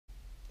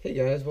Hey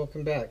guys,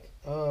 welcome back.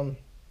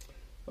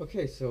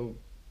 Okay, so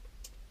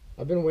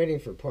I've been waiting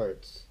for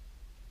parts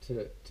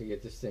to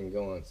get this thing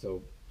going.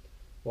 So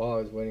while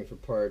I was waiting for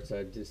parts,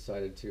 I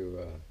decided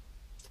to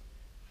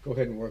go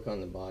ahead and work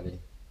on the body.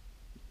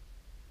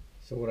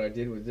 So what I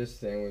did with this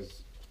thing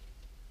was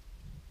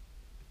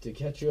to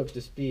catch you up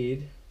to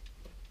speed.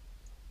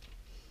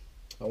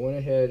 I went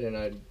ahead and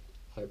I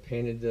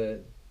painted the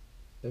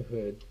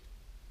hood,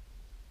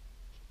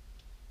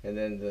 and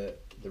then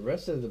the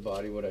rest of the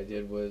body. What I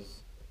did was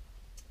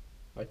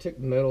I took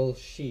metal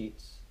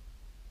sheets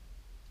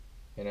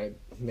and I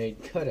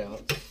made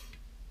cutouts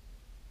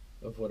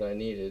of what I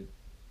needed,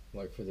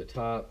 like for the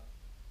top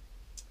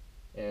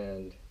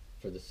and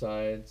for the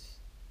sides.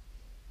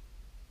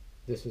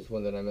 This was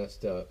one that I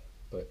messed up,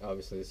 but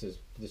obviously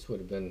this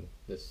would have been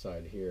this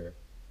side here,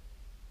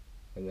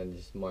 and then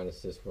just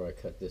minus this where I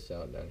cut this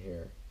out down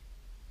here.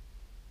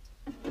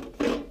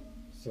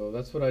 So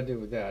that's what I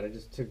did with that. I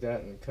just took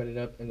that and cut it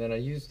up, and then I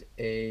used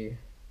a,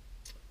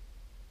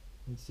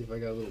 let's see if I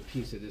got a little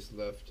piece of this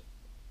left.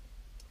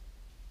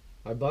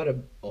 I bought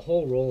a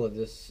whole roll of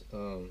this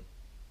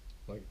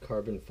like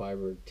carbon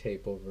fiber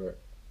tape over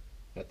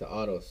at the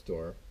auto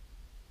store,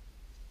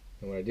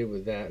 and what I did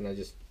with that, and I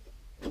just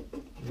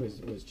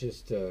was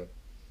just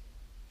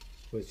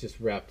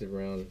wrapped it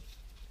around,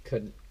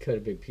 cut a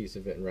big piece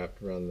of it and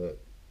wrapped around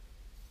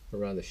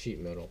the sheet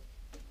metal.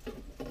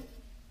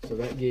 So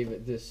that gave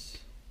it this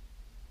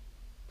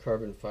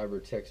carbon fiber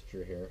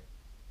texture here.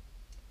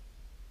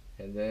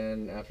 And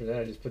then after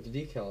that, I just put the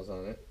decals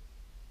on it.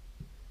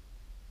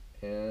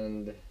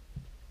 And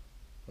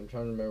I'm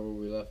trying to remember where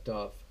we left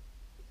off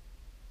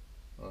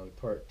on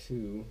part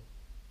 2.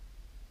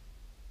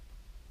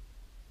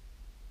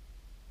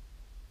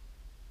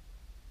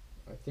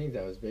 I think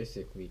that was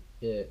basically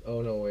it.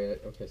 Oh no,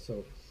 wait. Okay,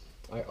 so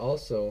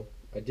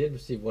I did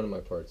receive one of my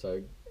parts.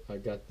 I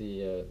got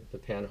the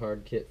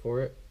Panhard kit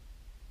for it.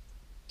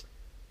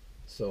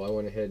 So I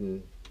went ahead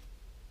and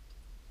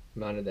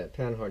mounted that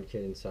Panhard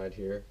kit inside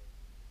here.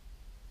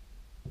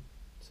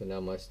 So now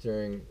my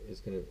steering is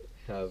going to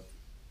have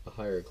a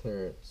higher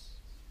clearance.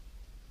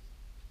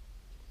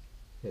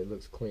 It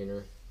looks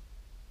cleaner.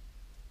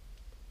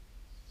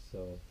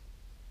 So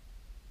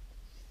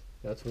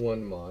that's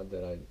one mod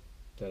that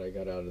I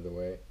got out of the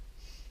way.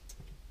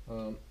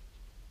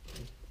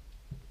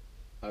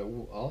 I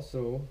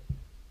also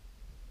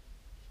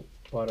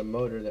bought a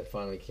motor that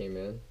finally came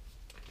in.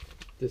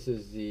 This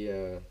is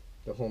the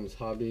Holmes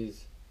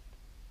Hobbies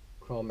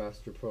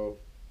Crawlmaster Pro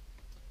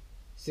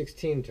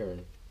 16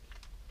 turn.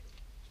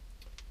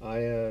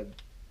 I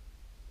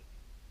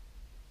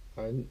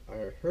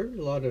heard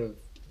a lot of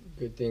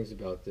good things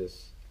about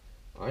this.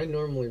 I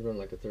normally run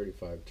like a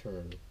 35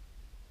 turn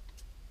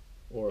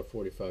or a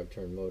 45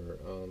 turn motor.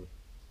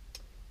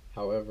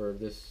 However,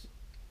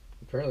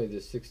 apparently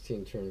this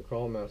 16 turn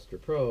Crawlmaster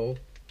Pro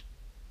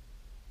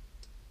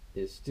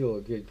is still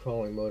a good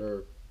crawling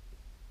motor.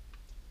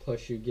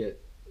 Plus, you get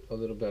a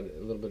little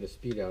bit of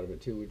speed out of it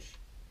too,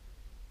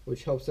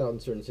 which helps out in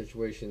certain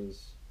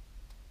situations,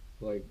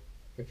 like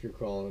if you're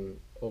crawling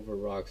over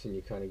rocks and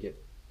you kind of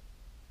get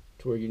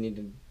to where you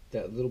need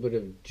that little bit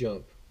of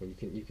jump when you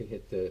can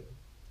hit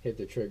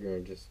the trigger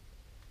and just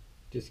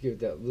give it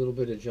that little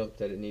bit of jump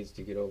that it needs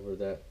to get over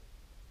that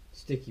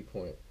sticky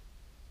point.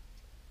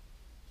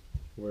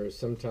 Whereas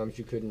sometimes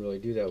you couldn't really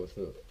do that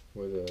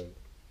with a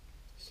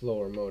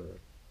slower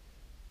motor.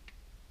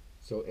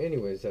 So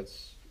anyways, I'm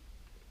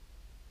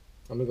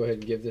gonna go ahead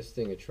and give this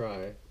thing a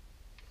try,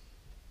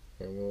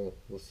 and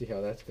we'll see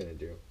how that's gonna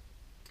do.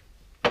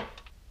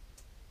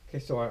 Okay,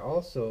 so I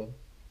also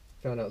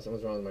found out something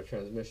was wrong with my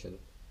transmission.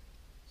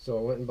 So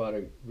I went and bought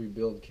a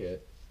rebuild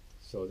kit.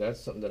 So that's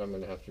something that I'm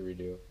gonna have to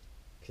redo,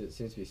 because it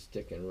seems to be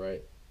sticking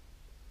right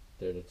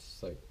there.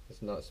 It's like,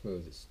 it's not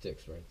smooth, it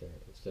sticks right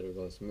there. Instead of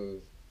going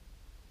smooth,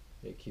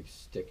 it keeps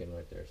sticking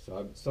right there.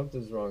 So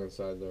something's wrong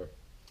inside there.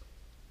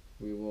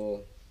 We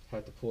will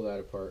have to pull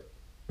that apart.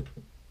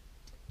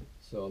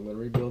 So I'm going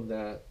to rebuild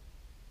that,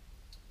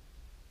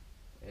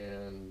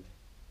 and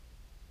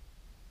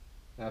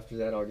after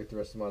that I'll get the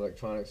rest of my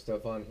electronic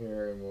stuff on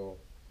here, and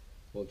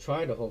we'll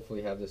try to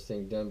hopefully have this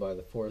thing done by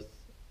the 4th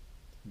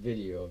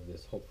video of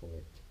this,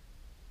 hopefully.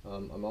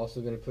 I'm also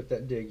going to put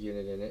that dig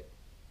unit in it,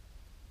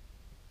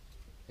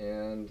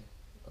 and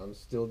I'm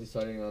still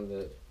deciding on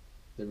the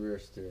rear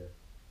steer.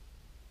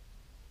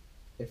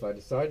 If I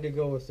decide to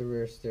go with the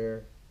rear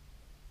steer,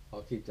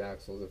 I'll keep the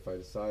axles. If I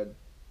decide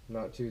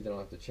not to, then I'll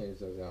have to change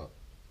those out.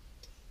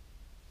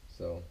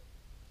 So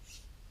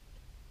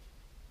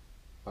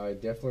I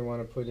definitely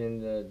want to put in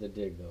the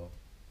dig though.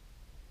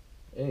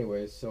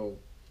 Anyways, so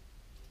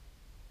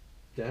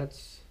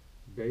that's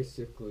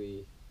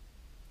basically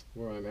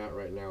where I'm at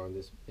right now in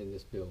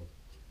this build.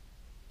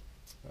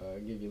 I'll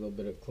give you a little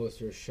bit of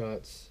closer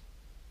shots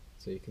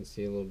so you can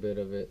see a little bit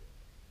of it.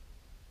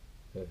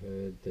 The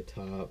hood, the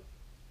top,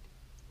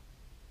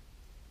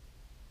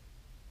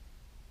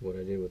 what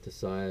I did with the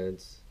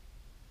sides.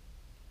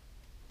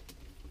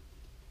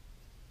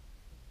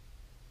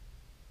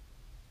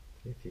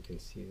 If you can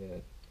see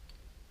that.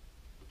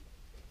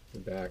 the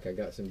back. I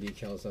got some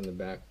decals on the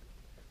back.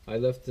 I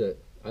left the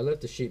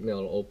sheet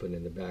metal open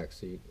in the back,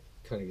 so you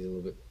kind of get a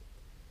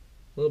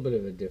little bit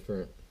of a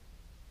different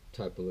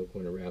type of look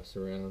when it wraps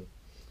around.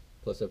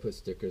 Plus I put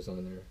stickers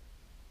on there,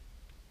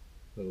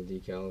 little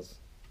decals.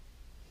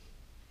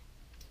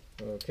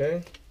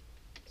 Okay,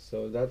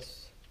 so that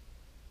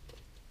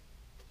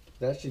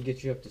should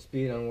get you up to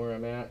speed on where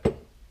I'm at.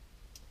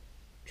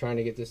 Trying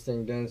to get this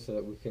thing done so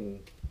that we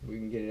can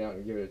get it out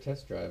and give it a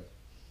test drive.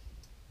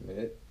 I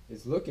mean,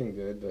 it's looking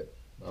good, but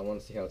I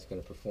want to see how it's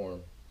going to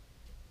perform.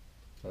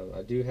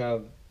 I do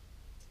have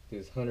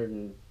these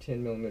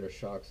 110 millimeter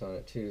shocks on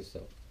it too,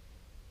 so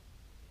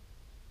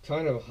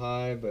kind of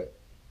high, but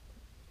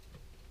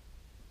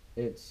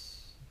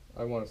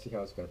I want to see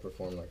how it's going to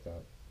perform like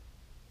that.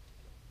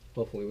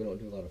 Hopefully we don't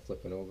do a lot of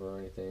flipping over or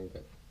anything,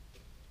 but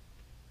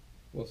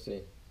we'll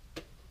see.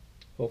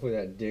 Hopefully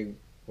that dig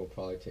will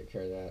probably take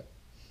care of that.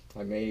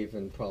 I may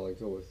even probably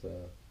go with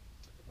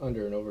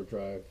under and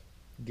overdrive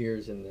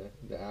gears in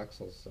the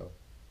axles.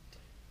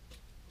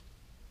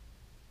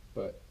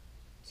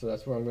 So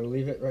that's where I'm going to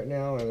leave it right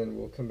now, and then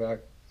we'll come back.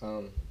 I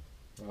don't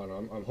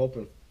know, I'm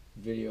hoping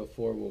video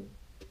 4 will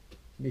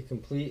be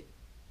complete.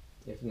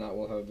 If not,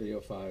 we'll have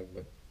video 5,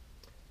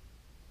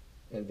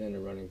 and then a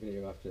running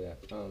video after that.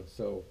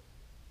 So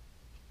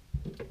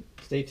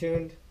stay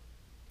tuned.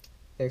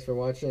 Thanks for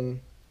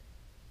watching.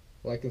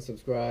 Like and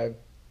subscribe.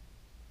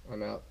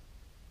 I'm out.